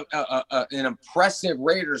wasn't an impressive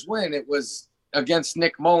Raiders win. It was against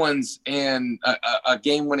Nick Mullins and a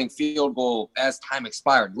game-winning field goal as time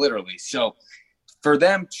expired, literally. So for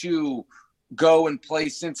them to go and play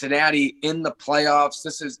Cincinnati in the playoffs,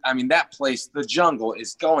 that place, the jungle,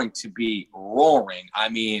 is going to be roaring. I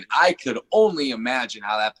mean, I could only imagine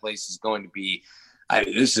how that place is going to be.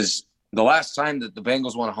 This is the last time that the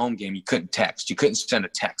Bengals won a home game. You couldn't text. You couldn't send a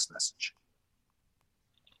text message.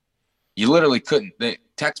 You literally couldn't. The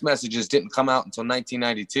text messages didn't come out until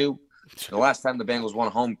 1992. The last time the Bengals won a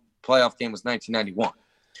home playoff game was 1991.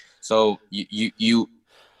 So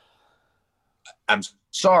I'm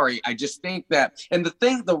sorry. I just think that, and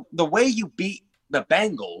the way you beat the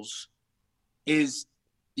Bengals is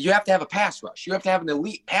you have to have a pass rush. You have to have an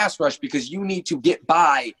elite pass rush because you need to get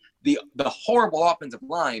by the horrible offensive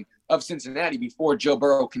line of Cincinnati before Joe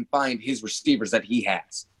Burrow can find his receivers that he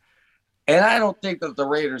has. And I don't think that the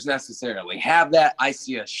Raiders necessarily have that. I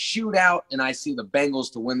see a shootout, and I see the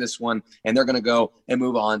Bengals to win this one, and they're going to go and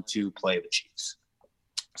move on to play the Chiefs.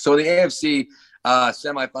 So the AFC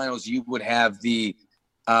semifinals, you would have the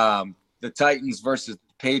Titans versus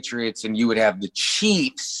the Patriots, and you would have the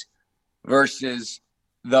Chiefs versus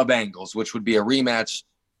the Bengals, which would be a rematch.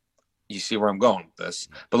 You see where I'm going with this.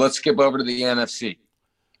 But let's skip over to the NFC.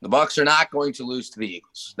 The Bucs are not going to lose to the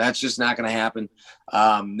Eagles. That's just not going to happen.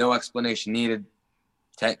 No explanation needed.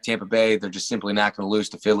 Tampa Bay, they're just simply not going to lose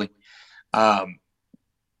to Philly. The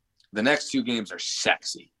next two games are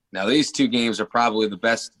sexy. Now, these two games are probably the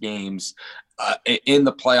best games in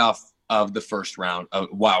the playoff of the first round of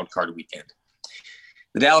wild card weekend.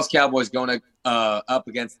 The Dallas Cowboys going up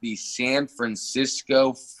against the San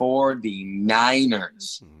Francisco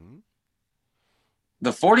 49ers. Mm-hmm. The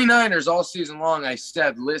 49ers all season long, I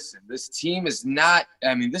said, listen, this team is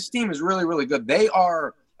really, really good. They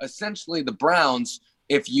are essentially the Browns.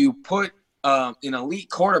 If you put an elite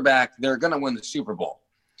quarterback, they're going to win the Super Bowl.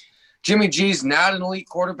 Jimmy G's not an elite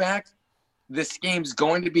quarterback. This game's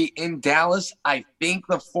going to be in Dallas. I think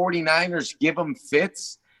the 49ers give them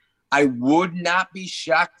fits. I would not be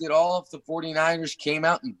shocked at all if the 49ers came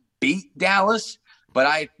out and beat Dallas, but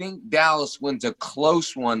I think Dallas wins a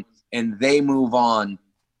close one and they move on.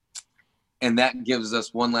 And that gives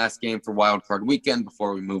us one last game for Wild Card Weekend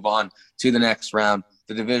before we move on to the next round,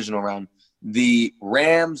 the divisional round. The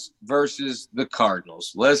Rams versus the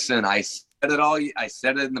Cardinals. Listen, I said it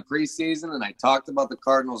in the preseason, and I talked about the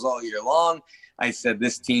Cardinals all year long. I said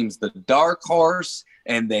this team's the dark horse,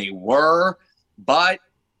 and they were, but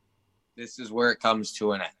this is where it comes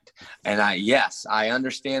to an end. And I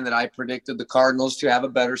understand that I predicted the Cardinals to have a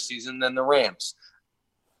better season than the Rams.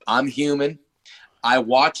 I'm human. I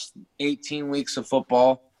watched 18 weeks of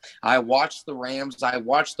football. I watched the Rams. I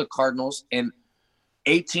watched the Cardinals. And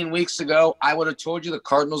 18 weeks ago, I would have told you the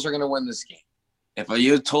Cardinals are going to win this game. If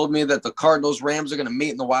you had told me that the Cardinals-Rams are going to meet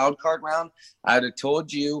in the wild card round, I would have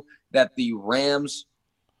told you that the Rams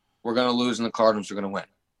were going to lose and the Cardinals are going to win.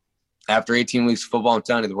 After 18 weeks of football, I'm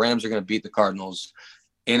telling you, the Rams are going to beat the Cardinals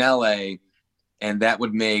in L.A., and that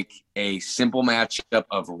would make a simple matchup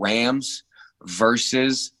of Rams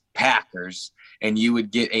versus Packers, and you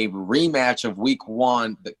would get a rematch of week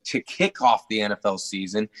one to kick off the NFL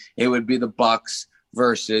season. It would be the Bucs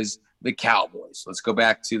versus the Cowboys. Let's go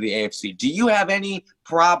back to the AFC. Do you have any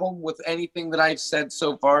problem with anything that I've said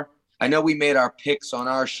so far? I know we made our picks on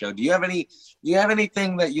our show. Do you have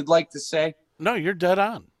anything that you'd like to say? No, you're dead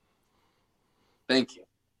on. Thank you.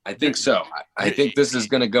 I think so. I think this is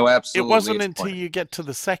going to go absolutely. It wasn't until you get to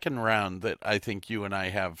the second round that I think you and I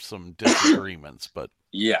have some disagreements, but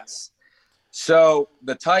yes. So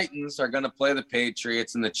the Titans are going to play the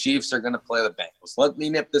Patriots and the Chiefs are going to play the Bengals. Let me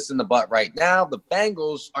nip this in the butt right now. The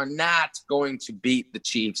Bengals are not going to beat the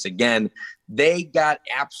Chiefs again. They got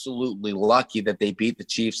absolutely lucky that they beat the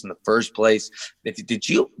Chiefs in the first place. Did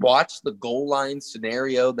you watch the goal line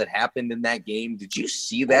scenario that happened in that game? Did you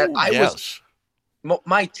see that? Oh, yes.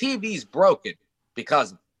 My TV's broken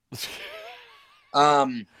because of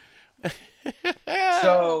it.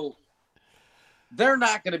 So they're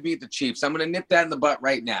not going to beat the Chiefs. I'm going to nip that in the butt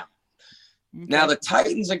right now. Okay. Now, the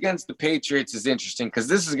Titans against the Patriots is interesting because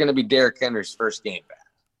this is going to be Derrick Henry's first game back.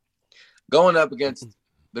 Going up against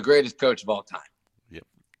the greatest coach of all time. Yep.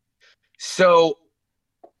 So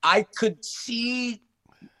I could see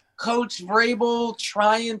Coach Vrabel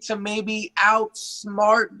trying to maybe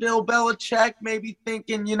outsmart Bill Belichick, maybe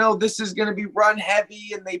thinking, this is going to be run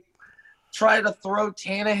heavy, and they try to throw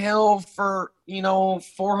Tannehill for,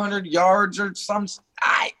 400 yards or some.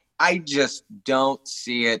 I just don't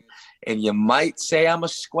see it. And you might say I'm a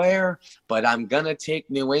square, but I'm going to take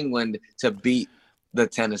New England to beat the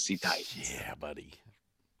Tennessee Titans. Yeah, buddy.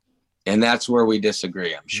 And that's where we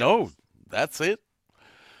disagree, I'm sure. No, that's it.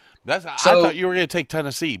 I thought you were going to take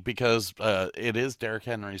Tennessee because it is Derrick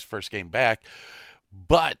Henry's first game back.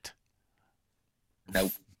 But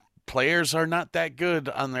Nope. Players are not that good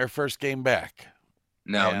on their first game back.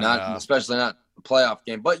 No, And, not especially not a playoff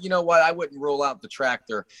game. But you know what? I wouldn't rule out the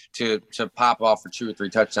tractor to pop off for 2 or 3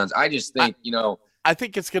 touchdowns. I just think, I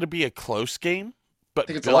think it's going to be a close game. But I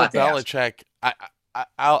think it's a Bill lot to ask.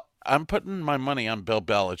 Belichick, I'm putting my money on Bill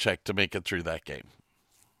Belichick to make it through that game.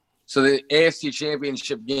 So the AFC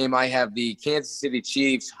Championship game, I have the Kansas City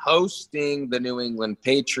Chiefs hosting the New England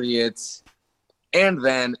Patriots. And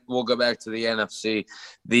then we'll go back to the NFC.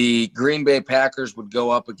 The Green Bay Packers would go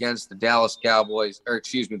up against the Dallas Cowboys,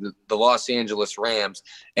 the Los Angeles Rams.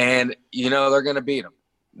 And, they're going to beat them.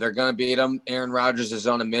 They're going to beat them. Aaron Rodgers is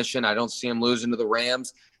on a mission. I don't see him losing to the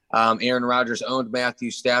Rams. Aaron Rodgers owned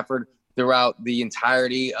Matthew Stafford throughout the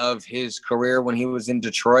entirety of his career when he was in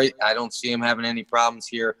Detroit. I don't see him having any problems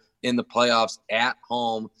here in the playoffs at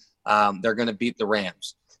home. They're going to beat the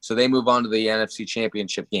Rams. So they move on to the NFC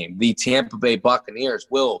Championship game. The Tampa Bay Buccaneers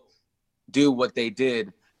will do what they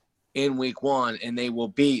did in week 1, and they will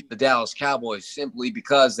beat the Dallas Cowboys simply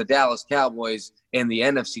because the Dallas Cowboys in the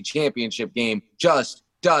NFC Championship game just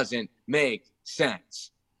doesn't make sense.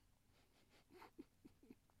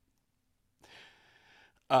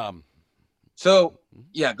 So,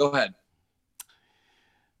 yeah, go ahead.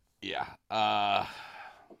 Yeah.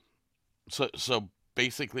 So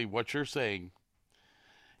basically what you're saying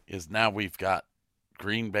is now we've got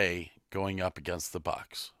Green Bay going up against the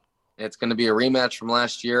Bucs. It's going to be a rematch from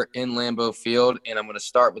last year in Lambeau Field, and I'm going to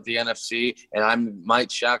start with the NFC, and I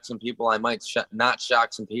might shock some people. I might not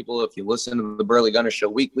shock some people. If you listen to the Burley Gunner Show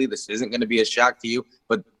weekly, this isn't going to be a shock to you,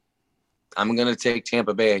 but I'm going to take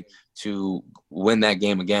Tampa Bay to win that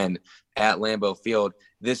game again at Lambeau Field.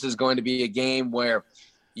 This is going to be a game where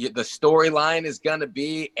the storyline is going to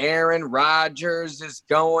be Aaron Rodgers is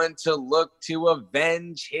going to look to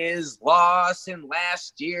avenge his loss in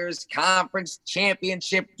last year's conference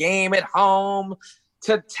championship game at home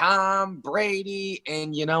to Tom Brady.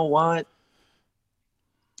 And you know what?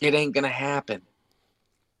 It ain't going to happen.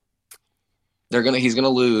 He's going to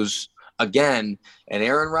lose again. And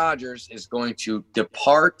Aaron Rodgers is going to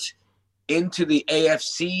depart into the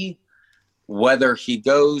AFC, whether he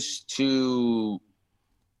goes to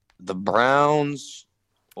the Browns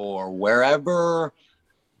or wherever.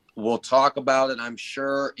 We'll talk about it, I'm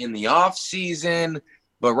sure, in the offseason.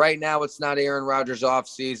 But right now, it's not Aaron Rodgers'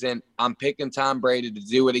 offseason. I'm picking Tom Brady to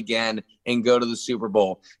do it again and go to the Super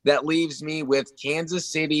Bowl. That leaves me with Kansas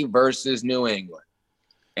City versus New England.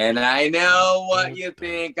 And I know what you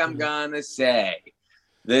think I'm going to say.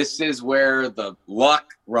 This is where the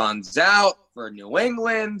luck runs out for New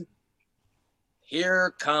England.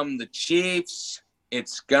 Here come the Chiefs.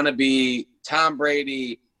 It's going to be Tom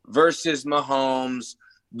Brady versus Mahomes,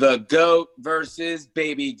 the GOAT versus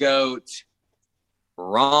baby GOAT.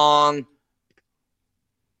 Wrong.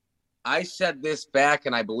 I said this back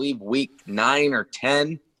in, I believe, week 9 or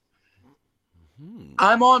 10.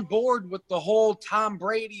 I'm on board with the whole Tom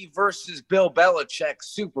Brady versus Bill Belichick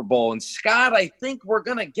Super Bowl. And Scott, I think we're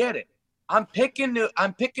going to get it. I'm picking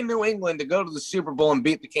New England to go to the Super Bowl and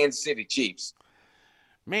beat the Kansas City Chiefs.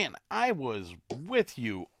 Man, I was with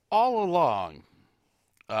you all along,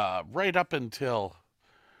 right up until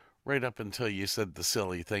you said the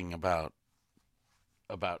silly thing about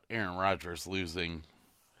Aaron Rodgers losing.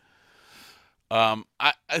 I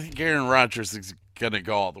think Aaron Rodgers is going to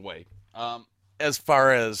go all the way. As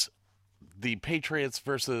far as the Patriots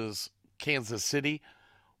versus Kansas City,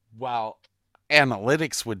 while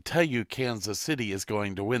analytics would tell you Kansas City is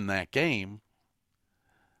going to win that game,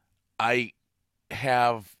 I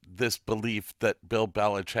have this belief that Bill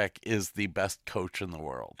Belichick is the best coach in the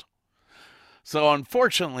world. So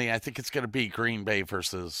unfortunately, I think it's going to be Green Bay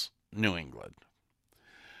versus New England.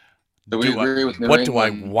 Do we agree with New What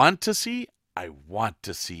England? do I want to see? I want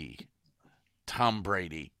to see Tom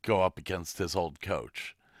Brady go up against his old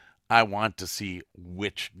coach. I want to see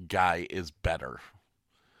which guy is better.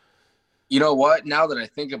 You know what? Now that I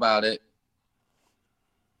think about it,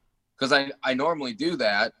 because I normally do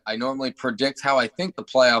that. I normally predict how I think the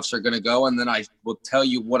playoffs are going to go, and then I will tell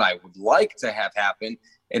you what I would like to have happen.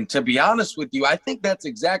 And to be honest with you, I think that's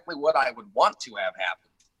exactly what I would want to have happen.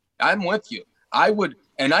 I'm with you. I would,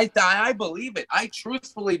 and I believe it. I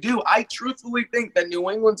truthfully do. I truthfully think that New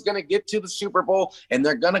England's going to get to the Super Bowl, and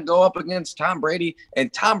they're going to go up against Tom Brady,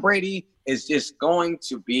 and Tom Brady is just going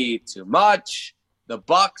to be too much. The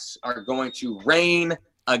Bucks are going to reign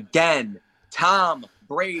again. Tom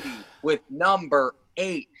Brady with number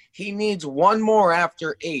 8. He needs one more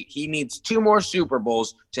after 8. He needs 2 more Super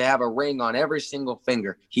Bowls to have a ring on every single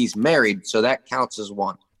finger. He's married, so that counts as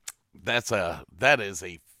 1. That is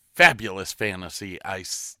a fabulous fantasy. I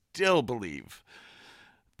still believe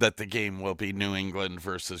that the game will be New England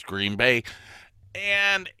versus Green Bay,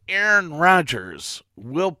 and Aaron Rodgers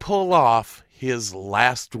will pull off his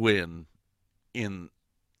last win in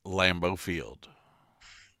Lambeau Field.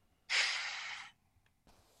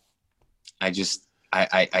 I don't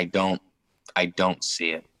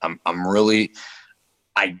see it.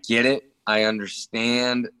 I get it. I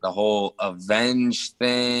understand the whole avenge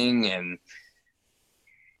thing, and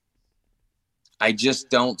I just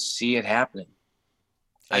don't see it happening.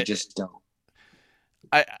 I just don't.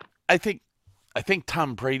 I think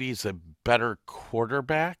Tom Brady's a better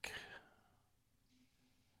quarterback,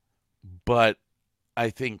 but I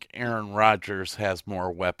think Aaron Rodgers has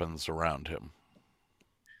more weapons around him.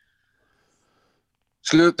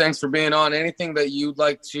 Scoot, thanks for being on. Anything that you'd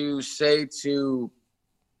like to say to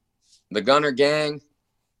the Gunner gang?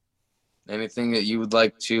 Anything that you would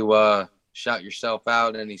like to shout yourself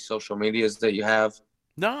out? Any social medias that you have?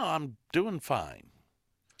 No, I'm doing fine.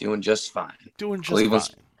 Doing just fine. Fine.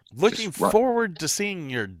 Looking forward to seeing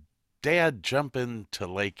your dad jump into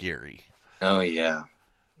Lake Erie. Oh, yeah.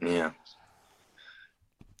 Yeah.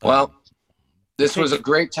 Well, this was a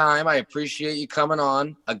great time. I appreciate you coming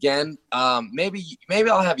on again. Maybe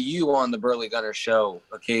I'll have you on the Burley Gunner show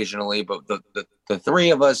occasionally, but the 3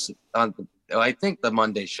 of us I think the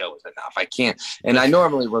Monday show is enough. I can't, and I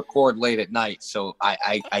normally record late at night, so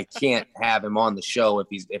I can't have him on the show if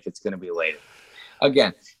it's going to be late.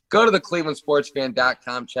 Again, go to the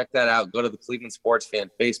clevelandsportsfan.com. Check that out. Go to the Cleveland Sports Fan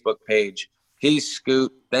Facebook page. He's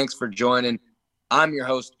Scoot. Thanks for joining. I'm your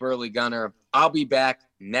host, Burley Gunner. I'll be back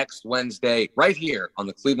next Wednesday right here on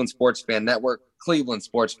the Cleveland Sports Fan Network,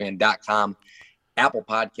 clevelandsportsfan.com, Apple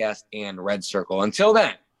Podcast, and Red Circle. Until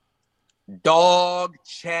then, dog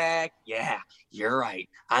check. Yeah, you're right.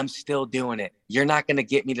 I'm still doing it. You're not going to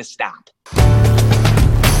get me to stop.